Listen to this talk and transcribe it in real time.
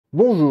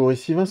Bonjour,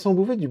 ici Vincent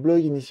Bouvet du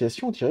blog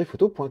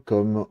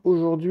initiation-photo.com.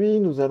 Aujourd'hui,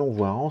 nous allons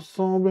voir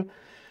ensemble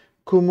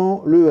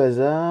comment le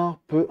hasard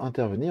peut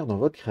intervenir dans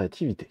votre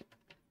créativité.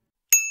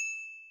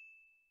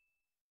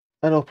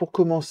 Alors pour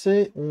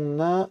commencer, on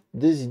a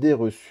des idées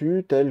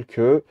reçues telles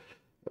que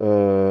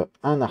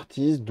un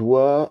artiste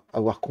doit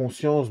avoir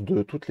conscience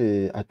de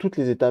à toutes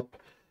les étapes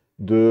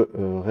de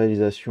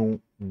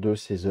réalisation de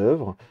ses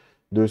œuvres,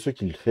 de ce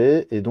qu'il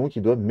fait, et donc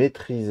il doit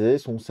maîtriser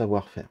son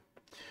savoir-faire.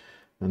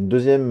 Une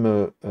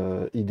deuxième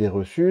idée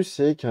reçue,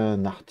 c'est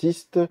qu'un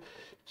artiste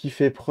qui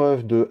fait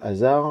preuve de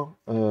hasard,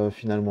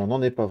 finalement,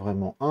 n'en est pas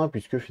vraiment un,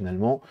 puisque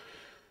finalement,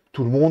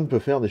 tout le monde peut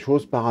faire des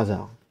choses par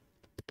hasard.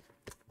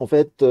 En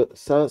fait,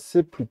 ça,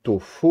 c'est plutôt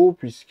faux,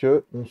 puisque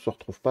on ne se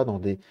retrouve pas dans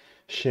des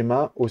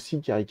schémas aussi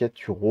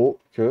caricaturaux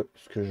que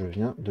ce que je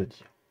viens de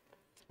dire.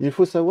 Il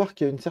faut savoir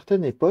qu'à une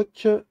certaine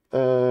époque,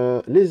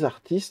 les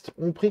artistes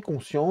ont pris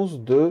conscience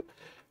de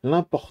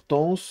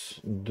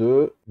l'importance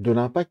de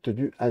l'impact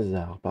du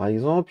hasard. Par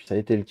exemple, ça a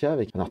été le cas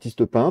avec un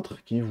artiste peintre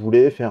qui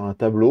voulait faire un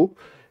tableau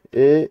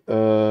et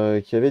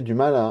qui avait du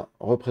mal à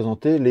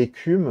représenter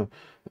l'écume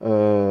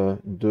d'un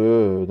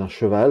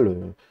cheval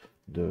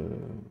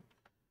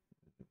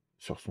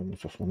sur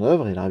son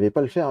œuvre. Il n'arrivait pas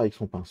à le faire avec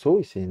son pinceau,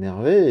 il s'est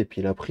énervé et puis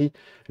il a pris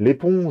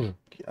l'éponge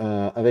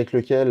avec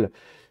lequel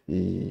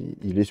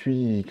il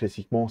essuie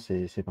classiquement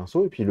ses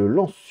pinceaux, et puis il le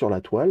lance sur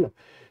la toile,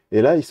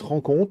 et là il se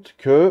rend compte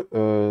que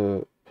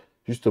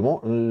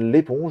justement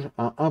l'éponge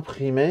a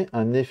imprimé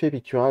un effet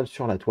pictural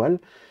sur la toile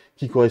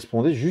qui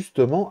correspondait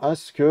justement à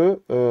ce que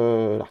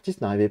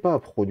l'artiste n'arrivait pas à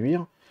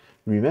produire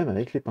lui-même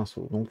avec les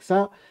pinceaux. Donc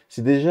ça,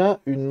 c'est déjà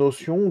une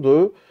notion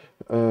de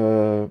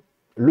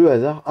le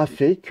hasard a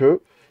fait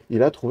que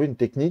il a trouvé une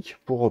technique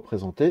pour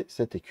représenter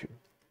cette écume.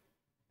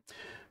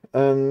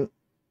 Il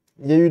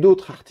y a eu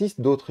d'autres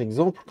artistes, d'autres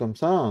exemples comme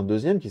ça, un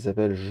deuxième qui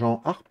s'appelle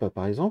Jean Harpe,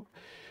 par exemple,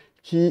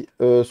 qui,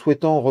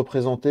 souhaitant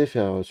représenter,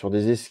 faire sur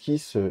des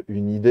esquisses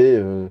une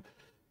idée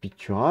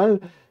picturale,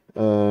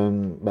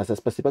 ça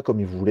se passait pas comme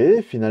il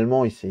voulait.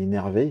 Finalement, il s'est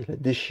énervé, il a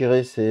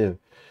déchiré ses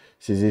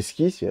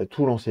esquisses, il a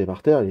tout lancé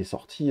par terre, il est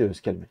sorti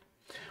se calmer.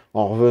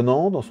 En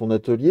revenant dans son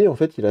atelier, en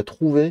fait, il a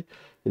trouvé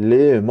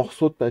les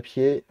morceaux de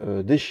papier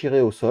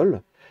déchirés au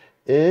sol,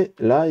 et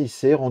là, il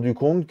s'est rendu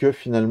compte que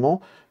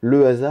finalement,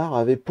 le hasard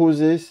avait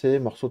posé ces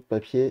morceaux de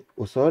papier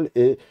au sol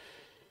et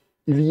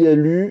il y a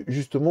lu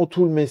justement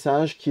tout le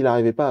message qu'il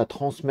n'arrivait pas à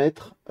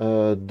transmettre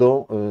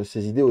dans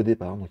ses idées au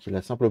départ. Donc il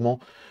a simplement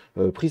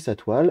pris sa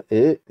toile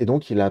et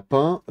donc il a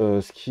peint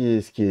ce qui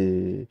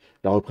est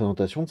la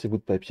représentation de ces bouts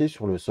de papier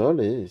sur le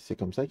sol, et c'est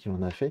comme ça qu'il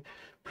en a fait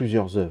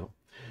plusieurs œuvres.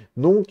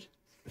 Donc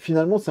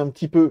finalement, c'est un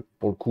petit peu,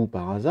 pour le coup,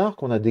 par hasard,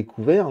 qu'on a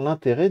découvert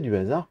l'intérêt du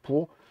hasard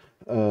pour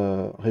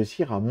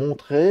réussir à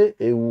montrer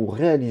et ou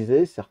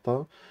réaliser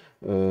certains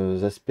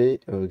aspects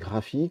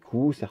graphiques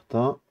ou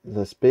certains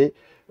aspects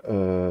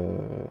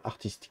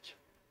artistiques.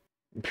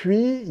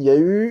 Puis il y a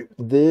eu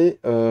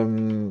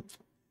un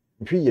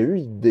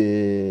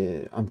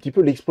petit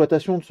peu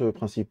l'exploitation de ce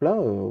principe-là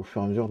au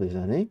fur et à mesure des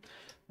années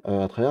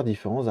à travers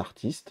différents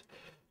artistes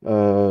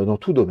dans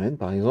tout domaine.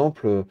 Par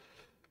exemple,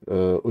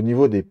 au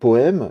niveau des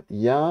poèmes, il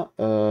y a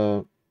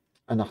un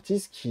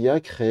artiste qui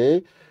a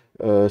créé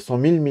 100 000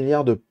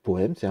 milliards de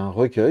poèmes. C'est un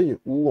recueil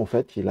où en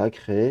fait il a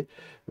créé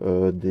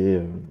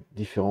des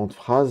différentes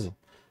phrases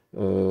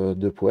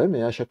de poèmes,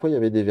 et à chaque fois il y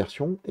avait des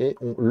versions et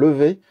on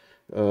levait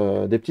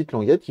des petites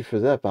languettes qui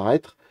faisaient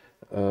apparaître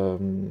euh,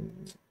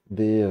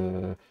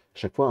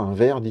 chaque fois un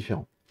vers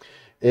différent.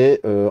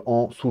 Et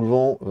en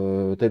soulevant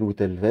tel ou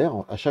tel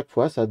vers, à chaque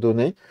fois ça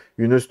donnait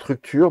une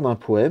structure d'un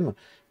poème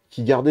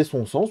qui gardait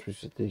son sens, puisque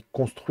c'était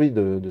construit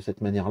de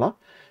cette manière-là.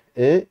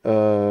 Et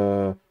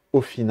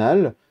au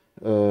final,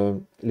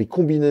 les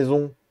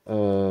combinaisons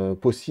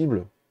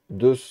possibles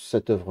de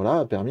cette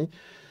œuvre-là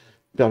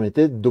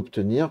permettaient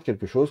d'obtenir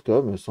quelque chose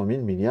comme 100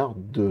 000 milliards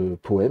de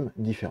poèmes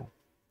différents.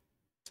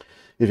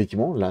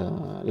 Effectivement,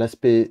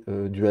 l'aspect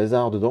du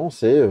hasard dedans,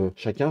 c'est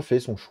chacun fait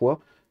son choix,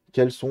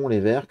 quels sont les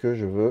vers que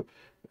je veux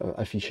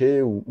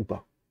afficher ou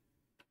pas.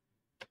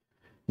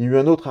 Il y a eu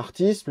un autre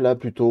artiste, là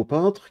plutôt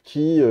peintre,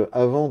 qui,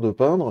 avant de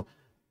peindre,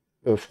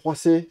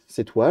 froissait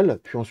ses toiles,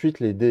 puis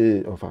ensuite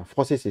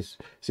froissait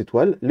ses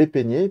toiles, les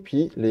peignait,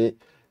 puis les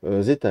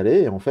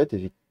étalait. Et en fait,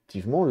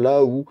 effectivement,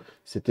 là où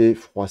c'était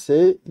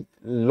froissé,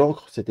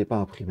 l'encre s'était pas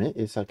imprimée,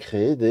 et ça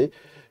créait des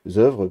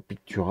œuvres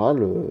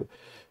picturales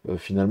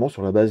finalement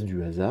sur la base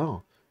du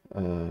hasard,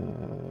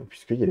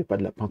 puisqu'il n'y avait pas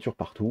de la peinture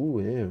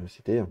partout, et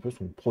c'était un peu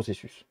son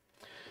processus.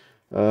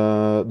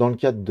 Dans le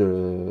cadre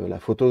de la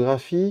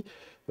photographie,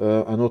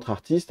 un autre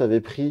artiste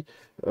avait pris,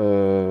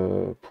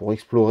 pour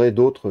explorer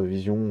d'autres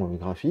visions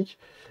graphiques,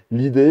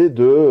 l'idée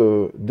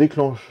de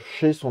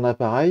déclencher son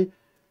appareil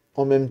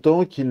en même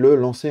temps qu'il le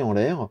lançait en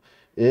l'air,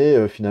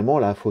 et finalement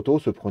la photo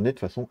se prenait de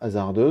façon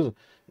hasardeuse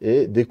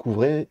et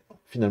découvrait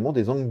finalement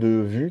des angles de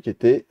vue qui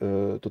étaient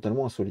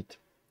totalement insolites.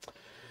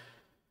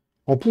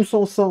 En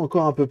poussant ça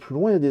encore un peu plus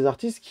loin, il y a des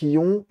artistes qui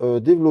ont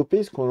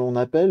développé ce qu'on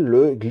appelle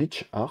le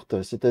glitch art,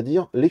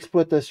 c'est-à-dire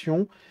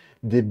l'exploitation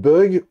des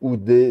bugs ou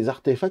des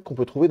artefacts qu'on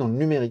peut trouver dans le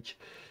numérique.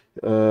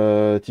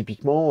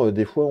 Typiquement,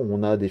 des fois,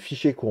 on a des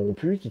fichiers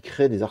corrompus qui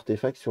créent des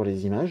artefacts sur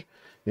les images.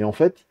 Et en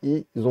fait,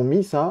 ils ont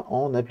mis ça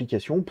en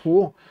application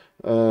pour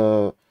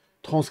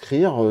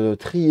transcrire,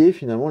 trier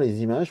finalement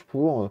les images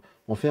pour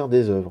en faire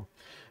des œuvres.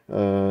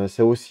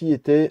 Ça a aussi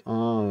été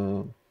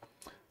un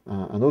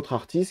autre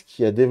artiste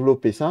qui a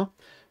développé ça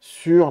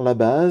sur la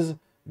base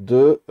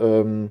de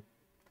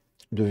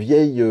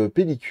vieilles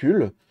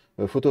pellicules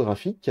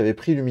photographiques qui avaient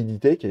pris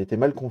l'humidité, qui avaient été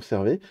mal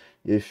conservées,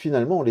 et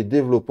finalement en les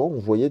développant, on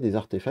voyait des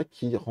artefacts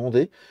qui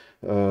rendaient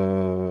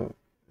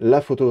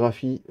la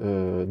photographie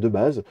de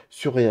base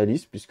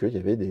surréaliste, puisqu'il y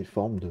avait des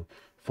formes de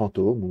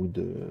fantômes ou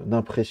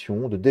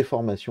d'impressions, de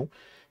déformations,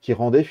 qui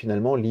rendaient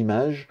finalement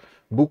l'image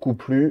beaucoup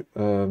plus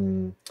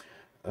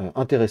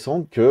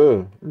intéressante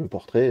que le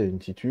portrait in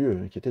situ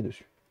qui était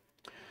dessus.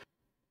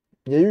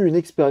 Il y a eu une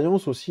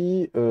expérience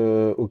aussi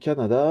au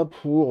Canada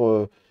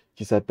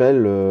qui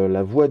s'appelle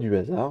la voie du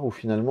hasard, où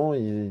finalement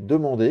ils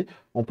demandaient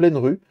en pleine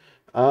rue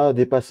à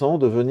des passants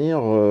de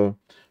venir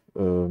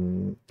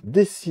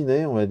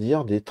dessiner, on va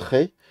dire, des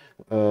traits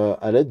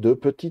à l'aide de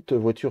petites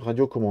voitures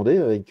radiocommandées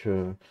avec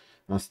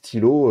un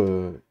stylo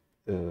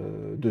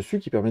dessus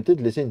qui permettait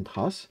de laisser une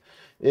trace.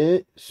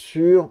 Et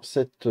sur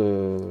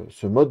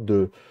ce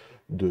mode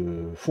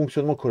de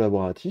fonctionnement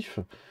collaboratif,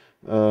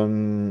 ils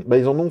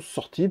en ont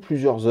sorti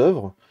plusieurs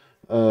œuvres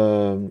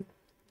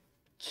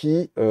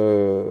qui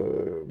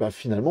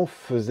finalement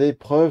faisaient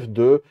preuve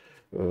de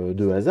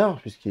hasard,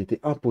 puisqu'il était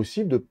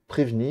impossible de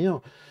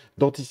prévenir,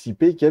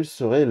 d'anticiper quelle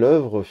serait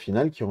l'œuvre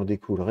finale qui en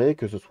découlerait,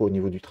 que ce soit au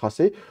niveau du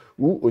tracé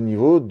ou au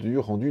niveau du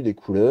rendu des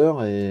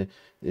couleurs et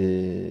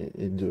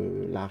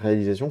de la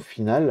réalisation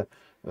finale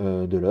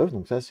de l'œuvre.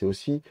 Donc ça, c'est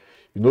aussi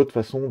une autre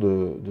façon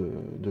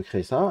de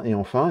créer ça. Et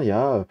enfin, il y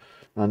a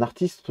un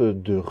artiste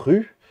de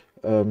rue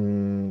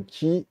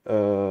qui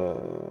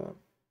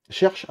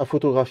cherche à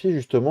photographier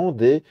justement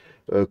des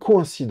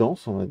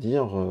coïncidences, on va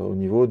dire, au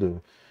niveau de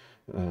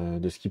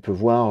ce qu'il peut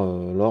voir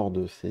lors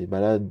de ses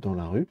balades dans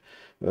la rue,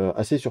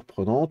 assez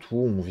surprenantes, où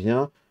on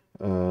vient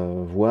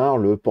voir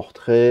le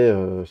portrait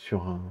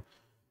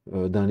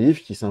d'un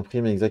livre qui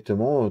s'imprime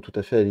exactement, tout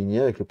à fait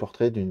aligné avec le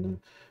portrait d'une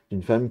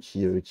femme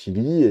qui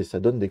lit, et ça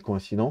donne des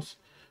coïncidences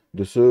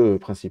de ce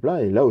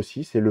principe-là. Et là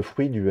aussi, c'est le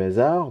fruit du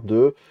hasard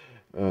de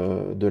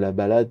la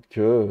balade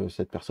que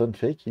cette personne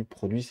fait qui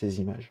produit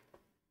ces images.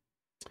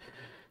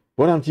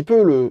 Voilà un petit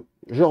peu le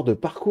genre de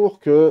parcours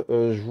que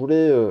je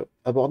voulais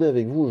aborder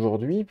avec vous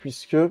aujourd'hui,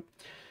 puisque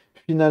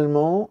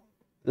finalement,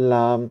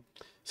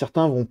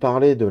 certains vont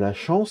parler de la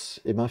chance,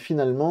 et bien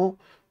finalement,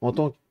 en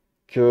tant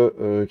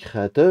que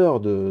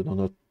créateur,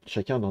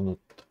 chacun dans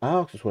notre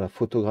art, que ce soit la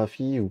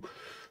photographie, ou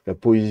la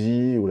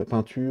poésie, ou la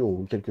peinture,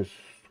 ou quel que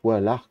soit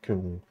l'art que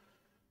l'on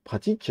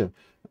pratique,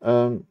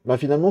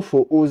 finalement, il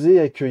faut oser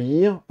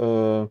accueillir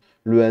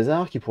le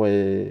hasard, qui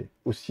pourrait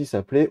aussi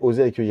s'appeler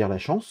oser accueillir la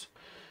chance.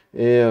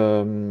 Et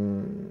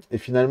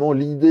finalement,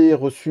 l'idée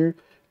reçue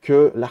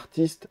que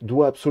l'artiste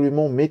doit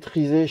absolument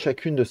maîtriser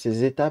chacune de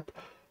ces étapes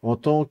en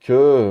tant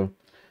que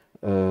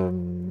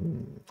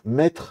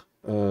maître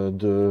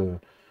de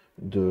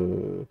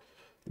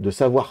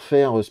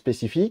savoir-faire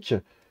spécifique,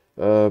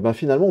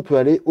 finalement, on peut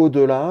aller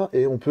au-delà,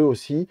 et on peut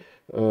aussi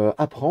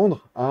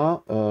apprendre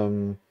à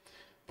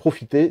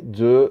profiter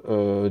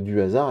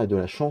du hasard et de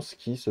la chance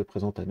qui se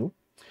présente à nous.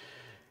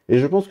 Et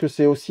je pense que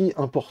c'est aussi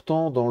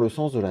important dans le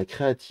sens de la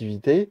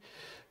créativité.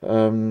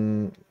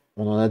 On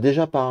en a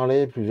déjà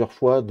parlé plusieurs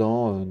fois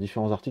dans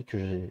différents articles que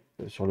j'ai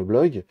sur le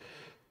blog.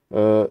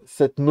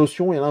 Cette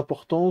notion et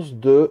l'importance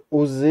de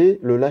oser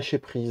le lâcher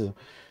prise.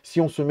 Si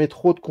on se met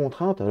trop de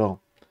contraintes, alors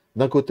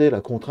d'un côté,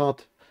 la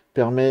contrainte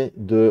permet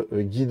de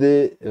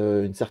guider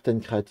une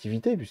certaine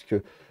créativité, puisque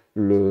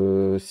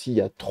s'il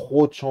y a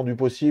trop de champs du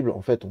possible,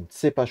 en fait, on ne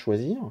sait pas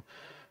choisir.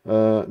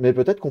 Mais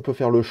peut-être qu'on peut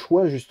faire le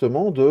choix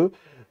justement de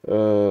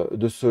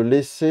se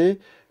laisser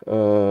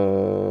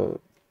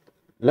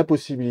la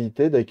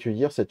possibilité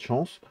d'accueillir cette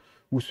chance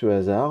ou ce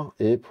hasard.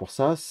 Et pour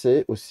ça,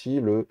 c'est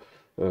aussi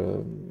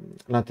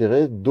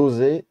l'intérêt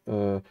d'oser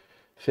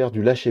faire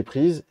du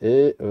lâcher-prise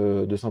et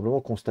de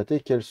simplement constater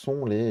quelles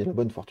sont la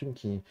bonne fortune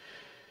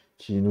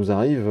qui nous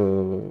arrive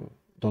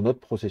dans notre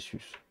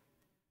processus.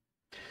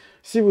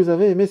 Si vous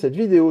avez aimé cette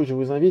vidéo, je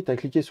vous invite à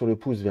cliquer sur le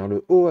pouce vers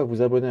le haut, à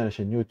vous abonner à la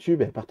chaîne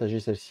YouTube et à partager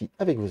celle-ci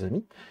avec vos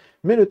amis.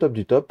 Mais le top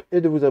du top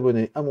est de vous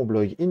abonner à mon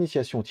blog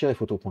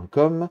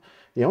initiation-photo.com,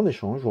 et en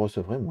échange, vous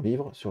recevrez mon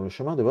livre sur le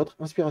chemin de votre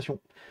inspiration.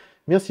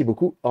 Merci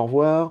beaucoup, au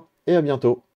revoir et à bientôt.